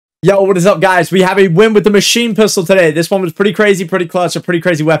Yo, what is up, guys? We have a win with the machine pistol today. This one was pretty crazy, pretty clutch, a pretty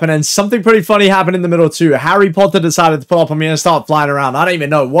crazy weapon, and something pretty funny happened in the middle too. Harry Potter decided to pull up on me and start flying around. I don't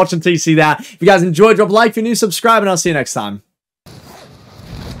even know. Watch until you see that. If you guys enjoyed, drop a like. If you're new, subscribe, and I'll see you next time.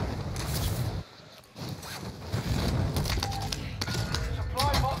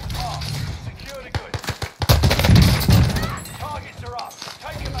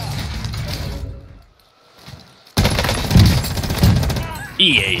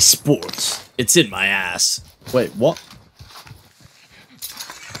 EA Sports. It's in my ass. Wait, what?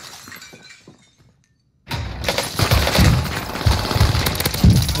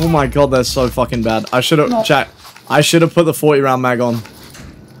 Oh my god, they're so fucking bad. I should have chat. I should have put the 40 round mag on.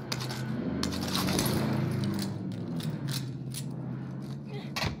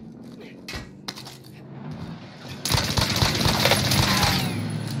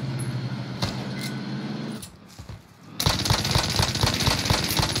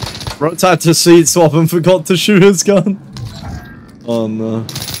 Bro tried to seed swap and forgot to shoot his gun. Oh no.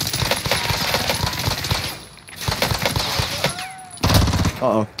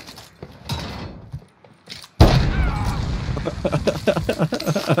 Uh-oh.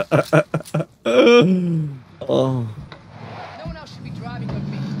 Oh. No one else should be driving with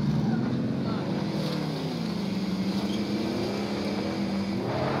me.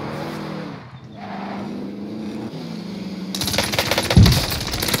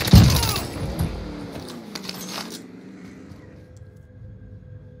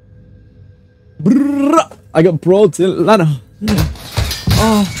 I got brought to Atlanta.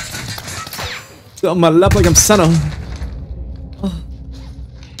 Oh, sit on my lap like I'm Santa. Oh.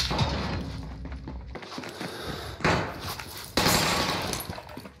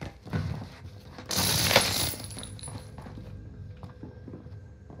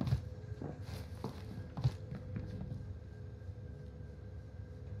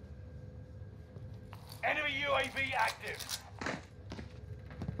 Enemy UAV active.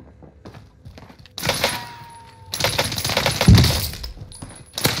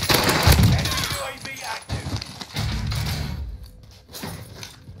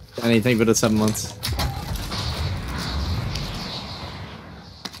 Anything but a 7 months.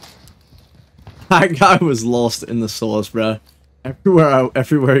 That guy was lost in the sauce, bro.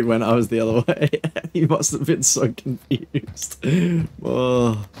 Everywhere he went, I was the other way. He must have been so confused.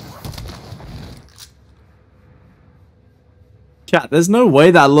 Oh. Chat, there's no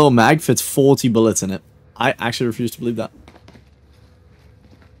way that little mag fits 40 bullets in it. I actually refuse to believe that.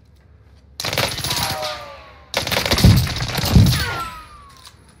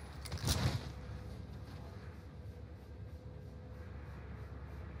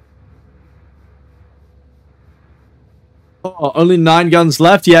 Oh, only 9 guns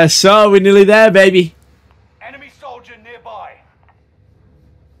left. Yes, sir. We're nearly there, baby. Enemy soldier nearby.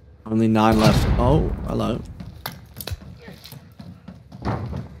 Only 9 left. Oh, hello.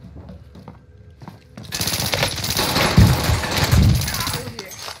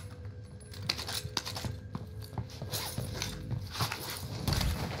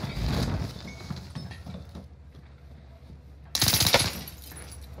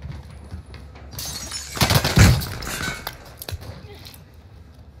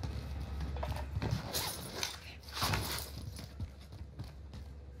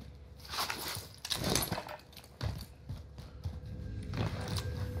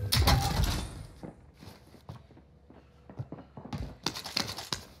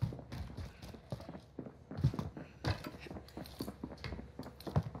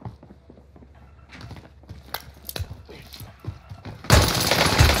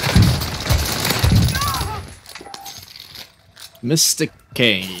 Mr.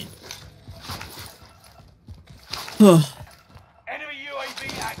 Kane. Enemy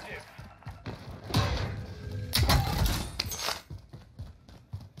UAV active.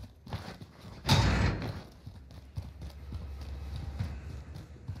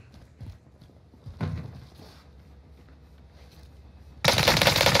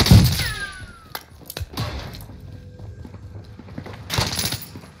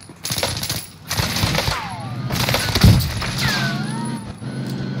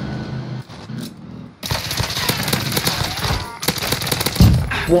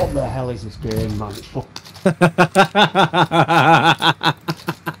 What the hell is this game, man?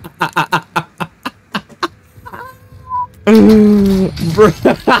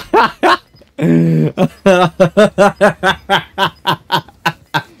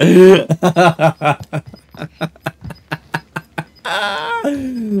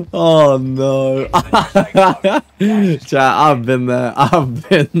 Oh no. Chat, I've been there. I've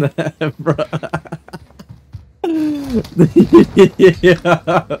been there, bro.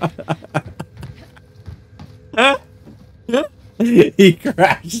 He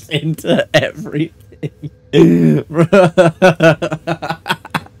crashed into everything.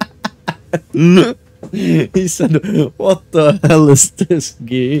 He said, "What the hell is this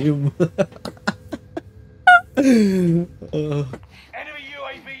game?" Enemy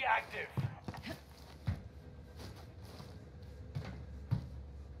UAV active.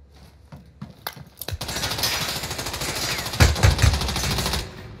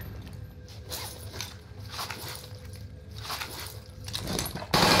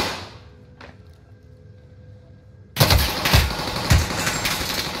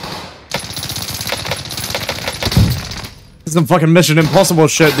 Some fucking Mission Impossible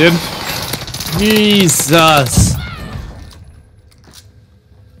shit, dude. Jesus.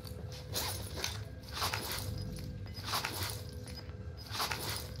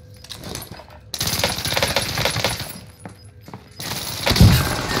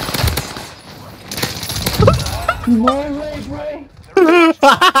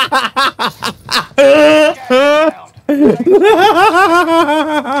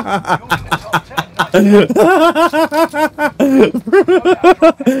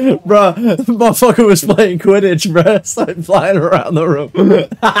 Bruh, motherfucker was playing Quidditch, bruh. It's like flying around the room.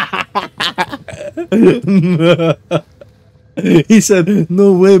 He said,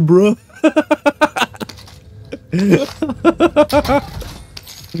 "No way, bro."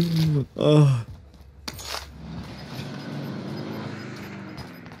 Oh.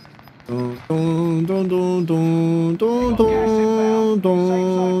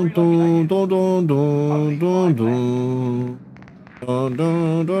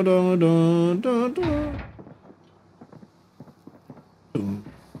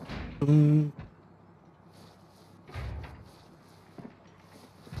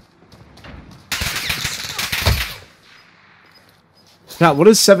 Now, what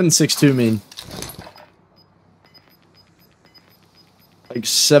does 762 mean? Like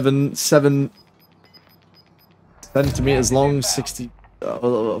 7 centimeters long, 60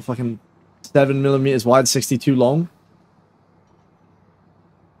 fucking 7 millimeters wide, 62 long.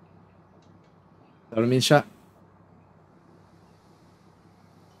 Know what I mean, chat?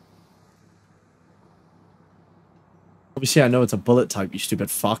 Obviously, I know it's a bullet type, you stupid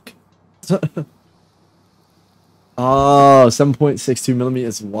fuck. Oh, 7.62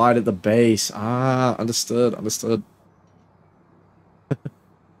 millimeters wide at the base. Ah, understood, understood.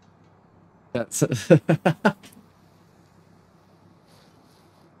 That's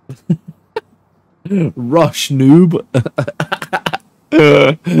Rush noob.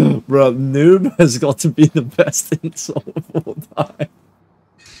 Bro, noob has got to be the best insult of all time.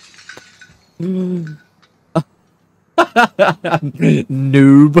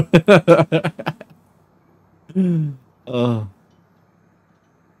 Noob. Oh.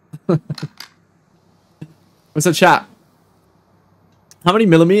 What's the chat? How many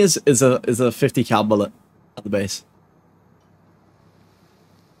millimeters is a 50 cal bullet at the base?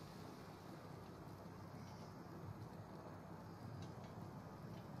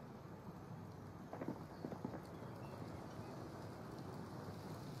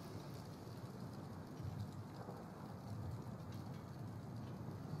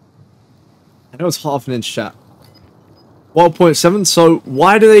 I know it's half an inch, chat. 12.7. So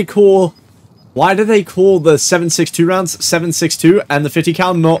why do they call the 7.62 rounds 7.62 and the 50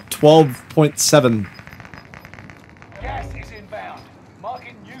 cal not 12.7? Gas is inbound.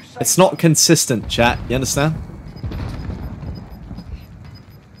 Marking new safe It's not consistent, chat. You understand?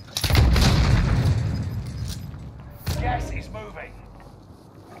 Gas is moving.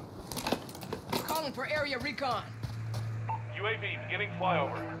 Calling for area recon. UAV beginning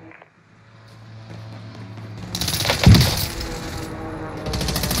flyover.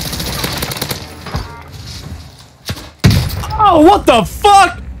 Oh, what the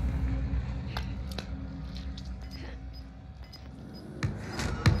fuck?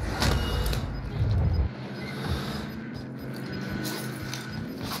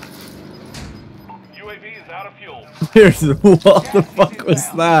 UAV is out of fuel. What the fuck was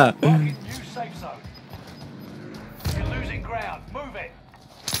that? Marking new safe zone. You're losing ground. Move it.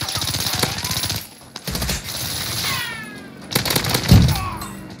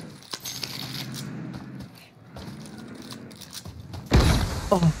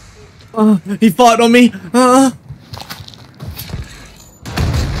 He fought on me. Enemy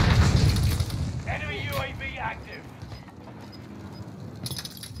UAV active.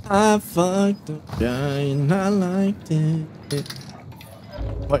 I fucked a guy and I liked it.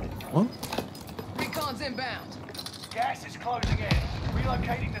 Wait, what? Recon's inbound. Gas is closing in.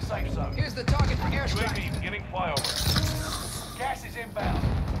 Relocating the safe zone. Here's the target for airstrike. UAV beginning flyover. Gas is inbound.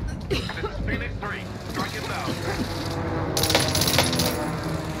 This is Phoenix 3. Strike inbound.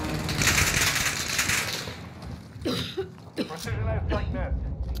 Precision airstrike net.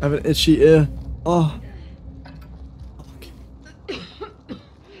 I have an itchy ear. Oh.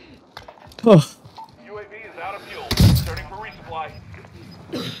 Oh. UAV is out of fuel. Turning for resupply.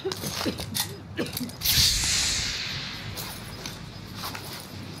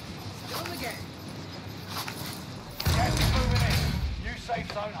 Still in the game. Gas is moving in. New safe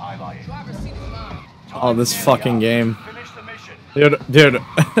zone highlighted. Driver's seat is mine. Oh, this fucking game. Finish the mission. Dude.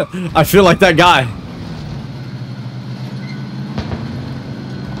 I feel like that guy.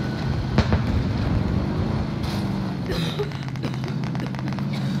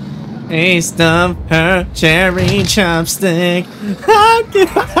 Taste of her cherry chopstick.